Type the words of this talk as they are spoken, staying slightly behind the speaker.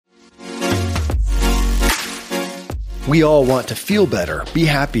We all want to feel better, be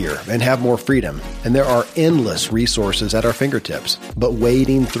happier, and have more freedom. And there are endless resources at our fingertips. But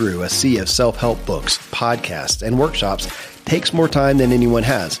wading through a sea of self-help books, podcasts, and workshops takes more time than anyone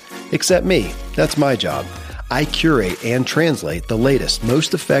has. Except me. That's my job. I curate and translate the latest,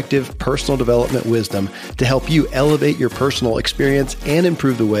 most effective personal development wisdom to help you elevate your personal experience and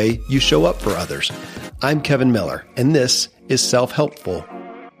improve the way you show up for others. I'm Kevin Miller, and this is Self-Helpful.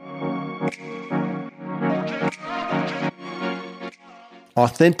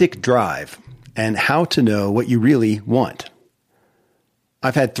 Authentic drive and how to know what you really want.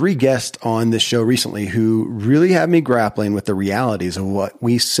 I've had 3 guests on this show recently who really have me grappling with the realities of what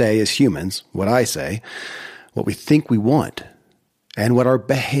we say as humans, what I say, what we think we want, and what our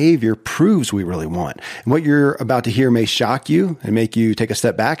behavior proves we really want. And what you're about to hear may shock you and make you take a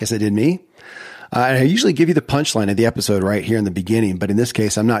step back, as it did me. And I usually give you the punchline of the episode right here in the beginning, but in this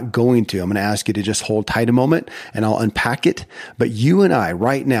case, I'm not going to. I'm going to ask you to just hold tight a moment and I'll unpack it. But you and I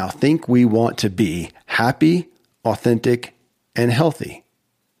right now think we want to be happy, authentic, and healthy.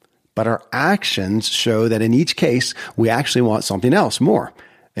 But our actions show that in each case, we actually want something else more.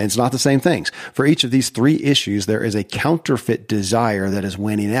 And it's not the same things. For each of these 3 issues, there is a counterfeit desire that is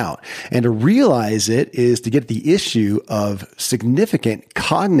winning out. And to realize it is to get the issue of significant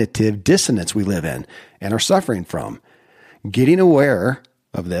cognitive dissonance we live in and are suffering from. Getting aware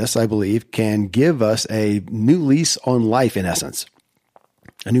of this, I believe, can give us a new lease on life, in essence,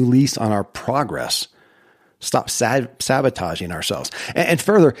 a new lease on our progress. Stop sabotaging ourselves. And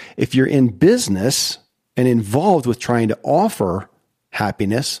further, if you're in business and involved with trying to offer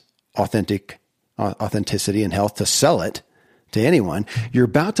happiness, authenticity, and health to sell it to anyone, you're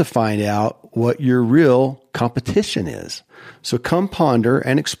about to find out what your real competition is. So come ponder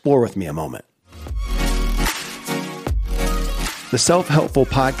and explore with me a moment. The Self-Helpful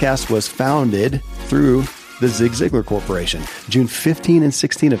Podcast was founded through the Zig Ziglar Corporation. June 15 and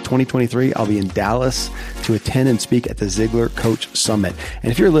 16 of 2023, I'll be in Dallas to attend and speak at the Ziglar Coach Summit.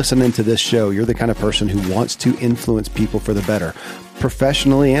 And if you're listening to this show, you're the kind of person who wants to influence people for the better,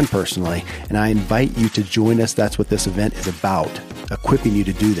 professionally and personally. And I invite you to join us. That's what this event is about, equipping you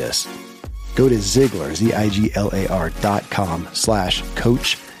to do this. Go to Ziglar,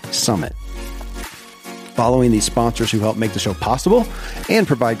 ZIGLAR.com/Coach Summit. Following these sponsors who help make the show possible and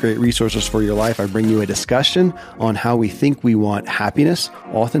provide great resources for your life, I bring you a discussion on how we think we want happiness,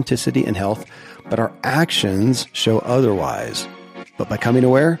 authenticity, and health, but our actions show otherwise. But by coming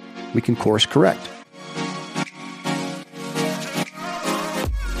aware, we can course correct.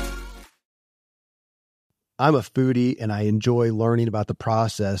 I'm a foodie and I enjoy learning about the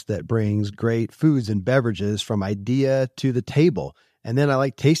process that brings great foods and beverages from idea to the table. And then I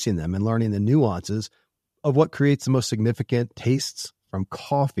like tasting them and learning the nuances of what creates the most significant tastes, from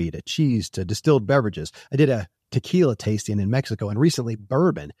coffee to cheese to distilled beverages. I did a tequila tasting in Mexico and recently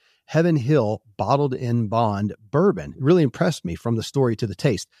bourbon. Heaven Hill Bottled in Bond bourbon really impressed me from the story to the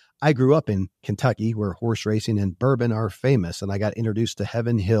taste. I grew up in Kentucky where horse racing and bourbon are famous, and I got introduced to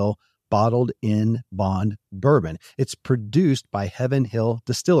Heaven Hill Bottled in Bond bourbon. It's produced by Heaven Hill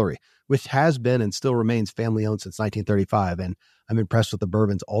Distillery, which has been and still remains family-owned since 1935. And I'm impressed with the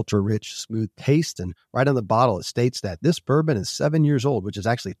bourbon's ultra-rich, smooth taste. And right on the bottle, it states that this bourbon is 7 years old, which is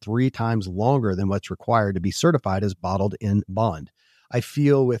actually 3 times longer than what's required to be certified as bottled in bond. I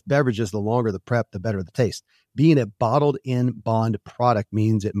feel with beverages, the longer the prep, the better the taste. Being a bottled in bond product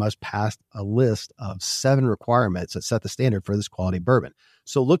means it must pass a list of 7 requirements that set the standard for this quality bourbon.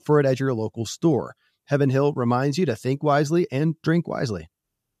 So look for it at your local store. Heaven Hill reminds you to think wisely and drink wisely.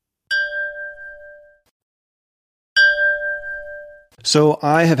 So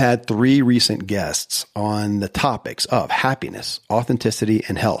I have had 3 recent guests on the topics of happiness, authenticity,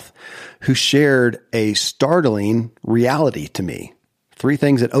 and health who shared a startling reality to me. 3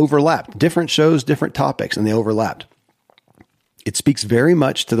 things that overlapped, different shows, different topics, and they overlapped. It speaks very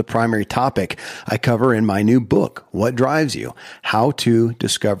much to the primary topic I cover in my new book, What Drives You? How to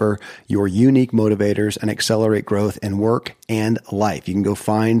Discover Your Unique Motivators and Accelerate Growth in Work and Life. You can go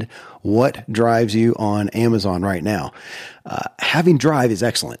find What Drives You on Amazon right now. Having drive is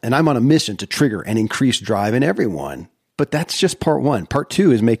excellent, and I'm on a mission to trigger and increase drive in everyone. But that's just part 1. Part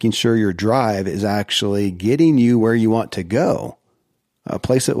 2 is making sure your drive is actually getting you where you want to go. A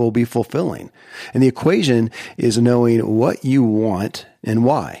place that will be fulfilling. And the equation is knowing what you want and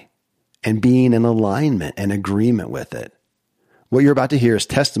why, and being in alignment and agreement with it. What you're about to hear is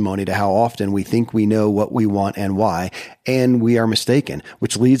testimony to how often we think we know what we want and why, and we are mistaken,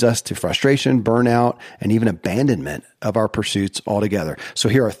 which leads us to frustration, burnout, and even abandonment of our pursuits altogether. So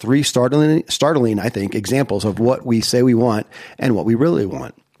here are 3 startling, I think, examples of what we say we want and what we really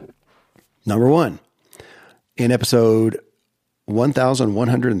want. Number 1, In episode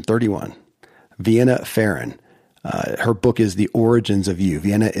 1131, Vienna Farren, her book is The Origins of You.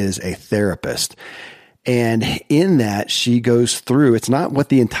 Vienna is a therapist. And in that, she goes through, it's not what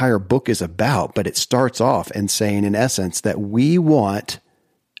the entire book is about, but it starts off and saying, in essence, that we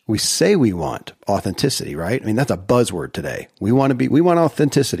say we want authenticity, right? I mean, that's a buzzword today. We want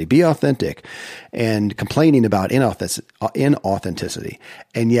authenticity, be authentic, and complaining about inauthenticity.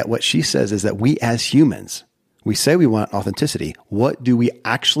 And yet what she says is that we as humans, we say we want authenticity. What do we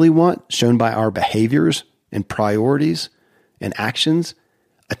actually want, shown by our behaviors and priorities and actions?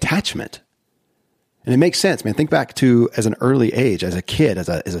 Attachment. And it makes sense, man. Think back to as an early age, as a kid, as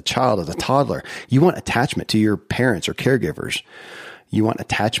a child, as a toddler, you want attachment to your parents or caregivers. You want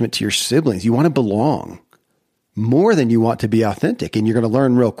attachment to your siblings. You want to belong more than you want to be authentic. And you're going to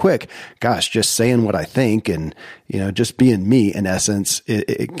learn real quick, gosh, just saying what I think and, just being me, in essence,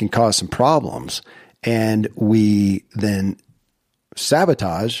 it can cause some problems. And we then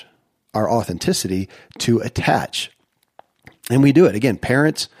sabotage our authenticity to attach. And we do it. Again,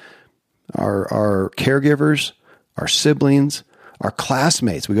 parents, our caregivers, our siblings, our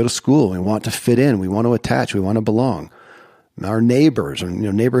classmates. We go to school. We want to fit in. We want to attach. We want to belong. Our neighbors or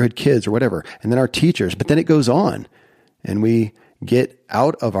neighborhood kids or whatever. And then our teachers. But then it goes on. And we get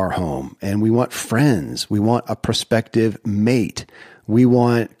out of our home and we want friends. We want a prospective mate. We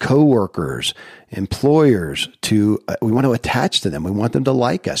want coworkers, employers we want to attach to them. We want them to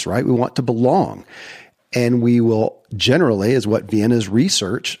like us, right? We want to belong. And we will generally, as what Vienna's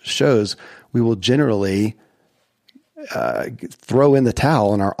research shows, we will generally throw in the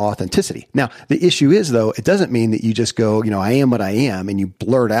towel on our authenticity. Now, the issue is, though, it doesn't mean that you just go, I am what I am, and you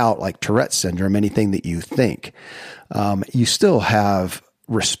blurt out like Tourette's syndrome, anything that you think. You still have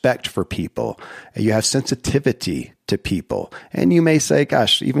respect for people. You have sensitivity to people. And you may say,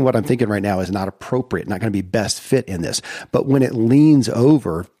 gosh, even what I'm thinking right now is not appropriate, not going to be best fit in this. But when it leans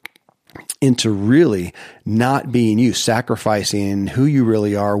over into really not being you, sacrificing who you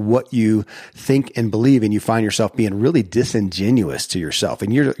really are, what you think and believe, and you find yourself being really disingenuous to yourself.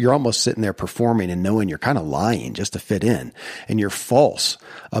 And you're almost sitting there performing and knowing you're kind of lying just to fit in. And you're false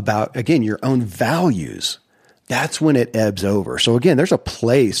about, again, your own values. That's when it ebbs over. So again, there's a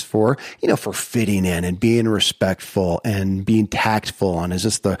place for fitting in and being respectful and being tactful and is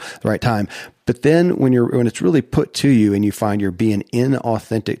this the right time? But then when it's really put to you and you find you're being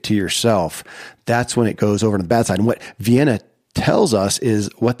inauthentic to yourself, that's when it goes over to the bad side. And what Vienna tells us is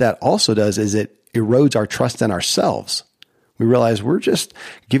what that also does is it erodes our trust in ourselves. We realize we're just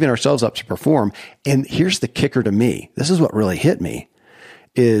giving ourselves up to perform. And here's the kicker to me. This is what really hit me.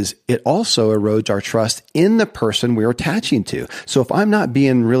 Is it also erodes our trust in the person we're attaching to. So if I'm not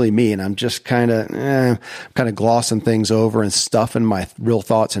being really me and I'm just kind of glossing things over and stuffing my real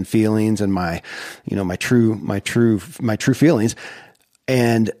thoughts and feelings and my true feelings,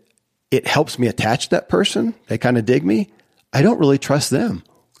 and it helps me attach to that person, they kind of dig me, I don't really trust them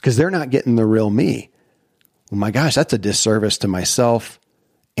because they're not getting the real me. Well, my gosh, that's a disservice to myself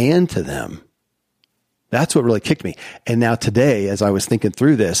and to them. That's what really kicked me. And now today, as I was thinking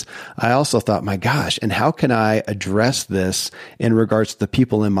through this, I also thought, my gosh, and how can I address this in regards to the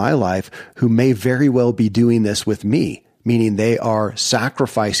people in my life who may very well be doing this with me, meaning they are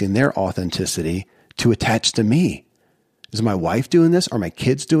sacrificing their authenticity to attach to me. Is my wife doing this? Are my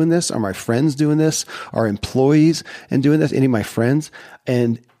kids doing this? Are my friends doing this? Are employees and doing this? Any of my friends?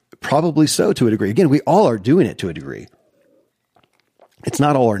 And probably so to a degree. Again, we all are doing it to a degree. It's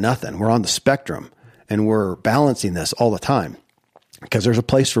not all or nothing. We're on the spectrum. And we're balancing this all the time because there's a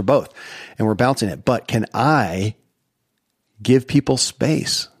place for both and we're balancing it. But can I give people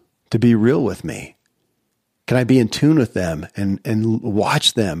space to be real with me? Can I be in tune with them and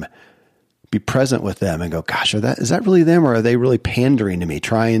watch them, be present with them and go, gosh, is that really them? Or are they really pandering to me,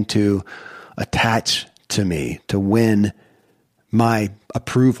 trying to attach to me, to win my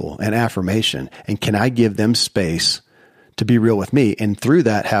approval and affirmation? And can I give them space to be real with me, and through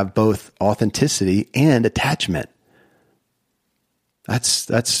that have both authenticity and attachment?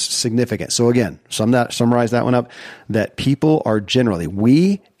 That's significant. So again, summarize that one up, that people are generally,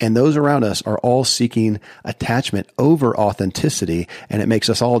 we and those around us are all seeking attachment over authenticity, and it makes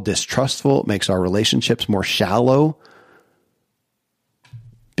us all distrustful. It makes our relationships more shallow.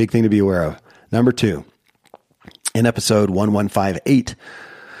 Big thing to be aware of. Number 2, in episode 1158,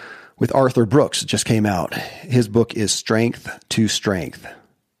 with Arthur Brooks, it just came out. His book is Strength to Strength.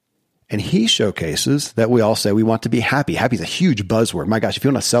 And he showcases that we all say we want to be happy. Happy is a huge buzzword. My gosh, if you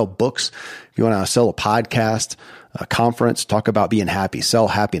want to sell books, if you want to sell a podcast, a conference, talk about being happy, sell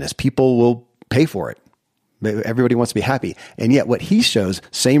happiness, people will pay for it. Everybody wants to be happy. And yet what he shows,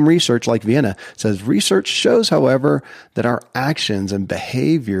 same research like Vienna, says research shows, however, that our actions and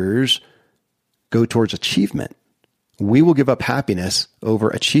behaviors go towards achievement. We will give up happiness over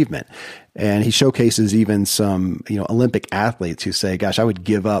achievement. And he showcases even some, Olympic athletes who say, gosh, I would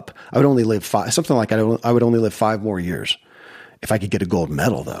only live I would only live 5 more years if I could get a gold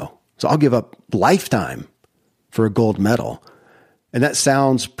medal though. So I'll give up lifetime for a gold medal. And that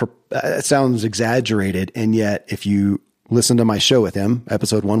sounds exaggerated. And yet if you listen to my show with him,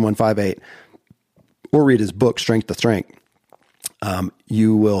 episode 1158, or read his book, Strength to Strength,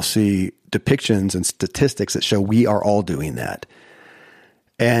 you will see depictions and statistics that show we are all doing that.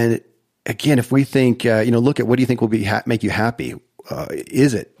 And again, if we think, look at what do you think will make you happy?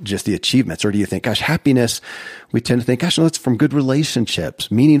 Is it just the achievements, or do you think, gosh, happiness? We tend to think, gosh, no, it's from good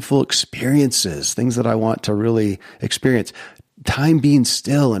relationships, meaningful experiences, things that I want to really experience. Time being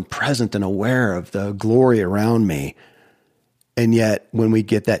still and present and aware of the glory around me. And yet when we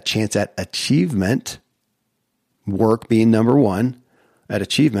get that chance at achievement, work being number one at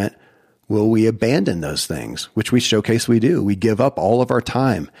achievement, will we abandon those things, which we showcase we do? We give up all of our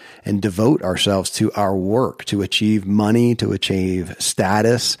time and devote ourselves to our work to achieve money, to achieve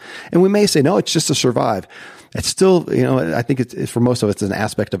status. And we may say, no, it's just to survive. It's still, I think it's for most of us, it's an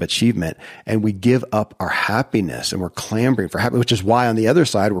aspect of achievement. And we give up our happiness and we're clamoring for happiness, which is why on the other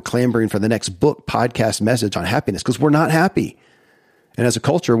side, we're clamoring for the next book, podcast, message on happiness, because we're not happy. And as a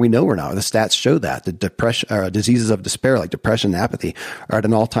culture, we know we're not. The stats show that the diseases of despair, like depression and apathy, are at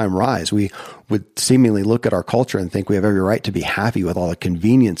an all-time rise. We would seemingly look at our culture and think we have every right to be happy with all the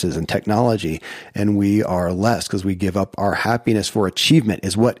conveniences and technology, and we are less because we give up our happiness for achievement,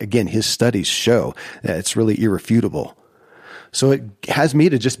 is what, again, his studies show. That it's really irrefutable. So it has me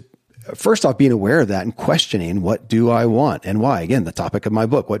to just, first off, being aware of that and questioning, what do I want and why? Again, the topic of my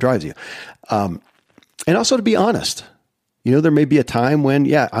book, What Drives You? And also to be honest. There may be a time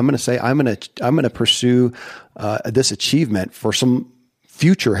when, I'm going to say, I'm going to pursue this achievement for some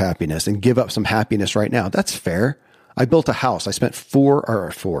future happiness and give up some happiness right now. That's fair. I built a house. I spent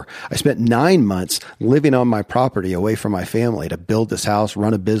 9 months living on my property away from my family to build this house,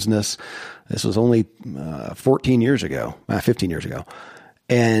 run a business. This was only 15 years ago.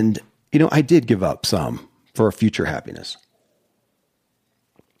 And, I did give up some for a future happiness.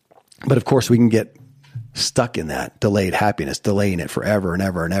 But of course we can get stuck in that delayed happiness, delaying it forever and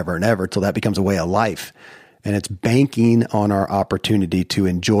ever and ever and ever till that becomes a way of life. And it's banking on our opportunity to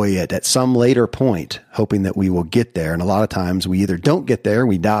enjoy it at some later point, hoping that we will get there. And a lot of times we either don't get there,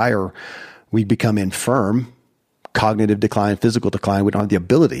 we die, or we become infirm, cognitive decline, physical decline. We don't have the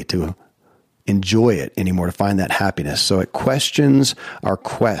ability to enjoy it anymore, to find that happiness. So it questions our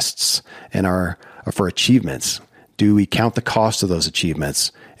quests and for achievements. Do we count the cost of those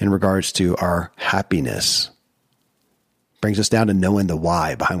achievements in regards to our happiness? Brings us down to knowing the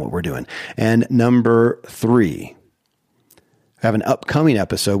why behind what we're doing. And number 3, I have an upcoming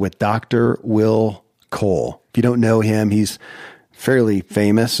episode with Dr. Will Cole. If you don't know him, he's fairly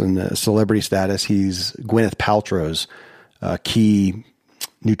famous in the celebrity status. He's Gwyneth Paltrow's key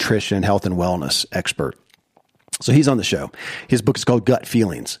nutrition, health, and wellness expert. So he's on the show. His book is called Gut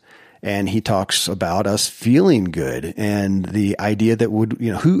Feelings. And he talks about us feeling good and the idea that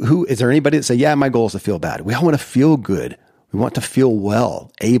who is there anybody that say, yeah, my goal is to feel bad? We all want to feel good. We want to feel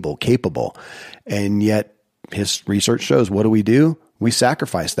well, able, capable. And yet his research shows, what do? We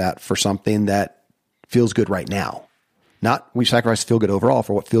sacrifice that for something that feels good right now. Not we sacrifice feel good overall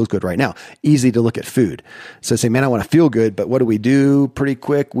for what feels good right now. Easy to look at food. So say, man, I want to feel good, but what do? Pretty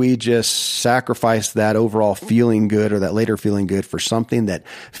quick, we just sacrifice that overall feeling good or that later feeling good for something that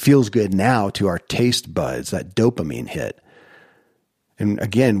feels good now to our taste buds, that dopamine hit. And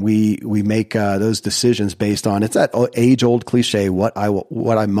again, we make those decisions based on, it's that age-old cliche, what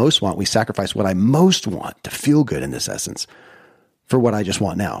I most want. We sacrifice what I most want to feel good in this essence for what I just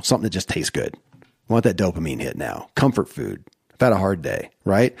want now, something that just tastes good. I want that dopamine hit now. Comfort food. I've had a hard day,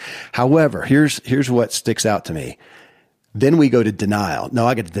 right? However, here's what sticks out to me. Then we go to denial. No,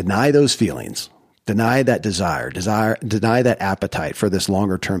 I got to deny those feelings, deny that desire, deny that appetite for this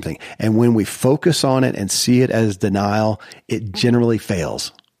longer term thing. And when we focus on it and see it as denial, it generally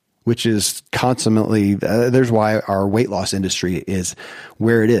fails, which is constantly, there's why our weight loss industry is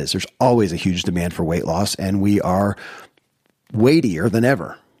where it is. There's always a huge demand for weight loss, and we are weightier than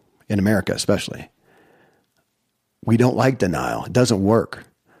ever in America, especially. We don't like denial. It doesn't work.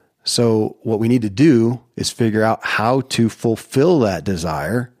 So what we need to do is figure out how to fulfill that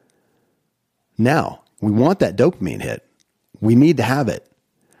desire now. We want that dopamine hit. We need to have it.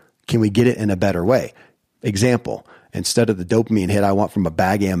 Can we get it in a better way? Example, instead of the dopamine hit I want from a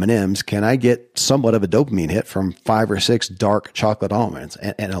bag of M&Ms, can I get somewhat of a dopamine hit from 5 or 6 dark chocolate almonds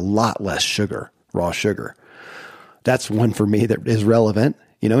and a lot less sugar, raw sugar? That's one for me that is relevant,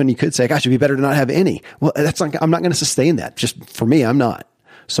 and you could say, gosh, it'd be better to not have any. Well, I'm not going to sustain that. Just for me, I'm not.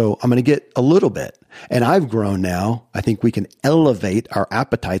 So I'm going to get a little bit. And I've grown now. I think we can elevate our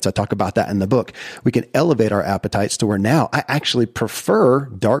appetites. I talk about that in the book. We can elevate our appetites to where now I actually prefer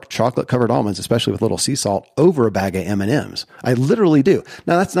dark chocolate covered almonds, especially with little sea salt, over a bag of M&Ms. I literally do.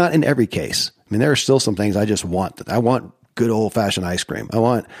 Now, that's not in every case. I mean, there are still some things I just want. I want good old fashioned ice cream. I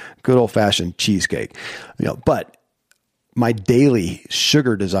want good old fashioned cheesecake, but my daily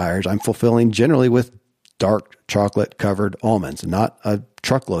sugar desires, I'm fulfilling generally with dark chocolate covered almonds, not a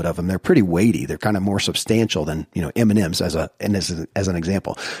truckload of them. They're pretty weighty. They're kind of more substantial than, M&Ms as an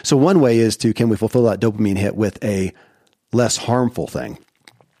example. So one way is can we fulfill that dopamine hit with a less harmful thing?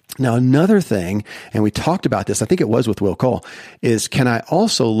 Now, another thing, and we talked about this, I think it was with Will Cole, is can I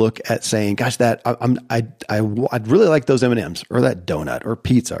also look at saying, gosh, I'd really like those M&Ms or that donut or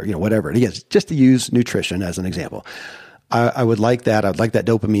pizza or, whatever it is, just to use nutrition as an example. I would like that. I'd like that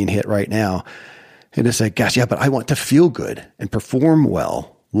dopamine hit right now. And to say, gosh, yeah, but I want to feel good and perform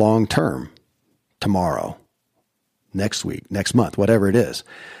well long term, tomorrow, next week, next month, whatever it is.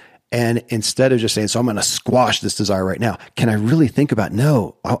 And instead of just saying, so I'm going to squash this desire right now, can I really think about,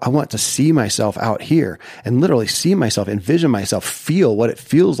 no, I want to see myself out here and literally see myself, envision myself, feel what it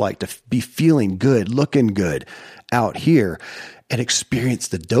feels like to be feeling good, looking good out here and experience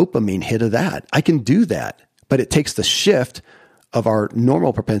the dopamine hit of that. I can do that, but it takes the shift of our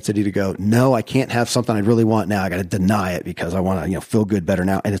normal propensity to go, no, I can't have something I really want now. I got to deny it because I want to, feel good better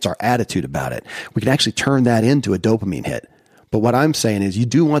now. And it's our attitude about it. We can actually turn that into a dopamine hit. But what I'm saying is you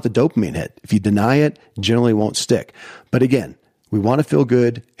do want the dopamine hit. If you deny it, generally won't stick. But again, we want to feel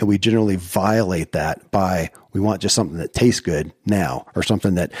good and we generally violate that by we want just something that tastes good now or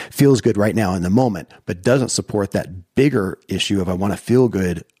something that feels good right now in the moment, but doesn't support that bigger issue of I want to feel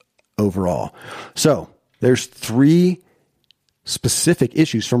good overall. So there's 3 specific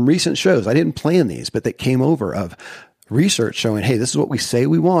issues from recent shows. I didn't plan these, but that came over of research showing, hey, this is what we say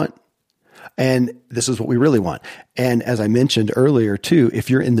we want. And this is what we really want. And as I mentioned earlier too, if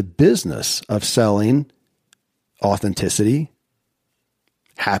you're in the business of selling authenticity,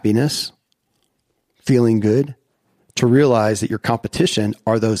 happiness, feeling good, to realize that your competition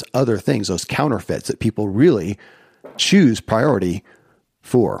are those other things, those counterfeits that people really choose priority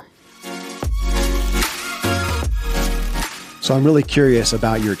for. So I'm really curious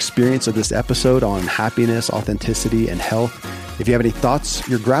about your experience of this episode on happiness, authenticity, and health. If you have any thoughts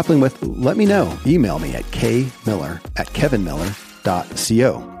you're grappling with, let me know. Email me at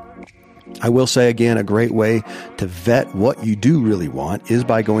kmiller@kevinmiller.co. I will say again, a great way to vet what you do really want is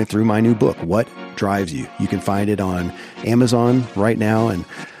by going through my new book, What Drives You. You can find it on Amazon right now. And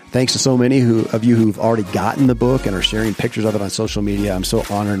thanks to so many of you who've already gotten the book and are sharing pictures of it on social media. I'm so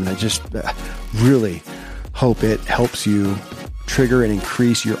honored, and I just really hope it helps you trigger and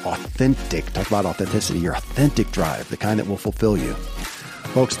increase your talk about authenticity, your authentic drive, the kind that will fulfill you.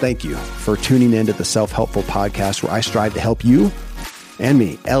 Folks, thank you for tuning into the Self-Helpful Podcast, where I strive to help you and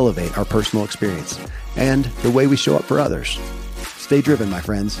me elevate our personal experience and the way we show up for others. Stay driven, my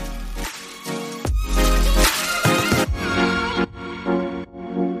friends.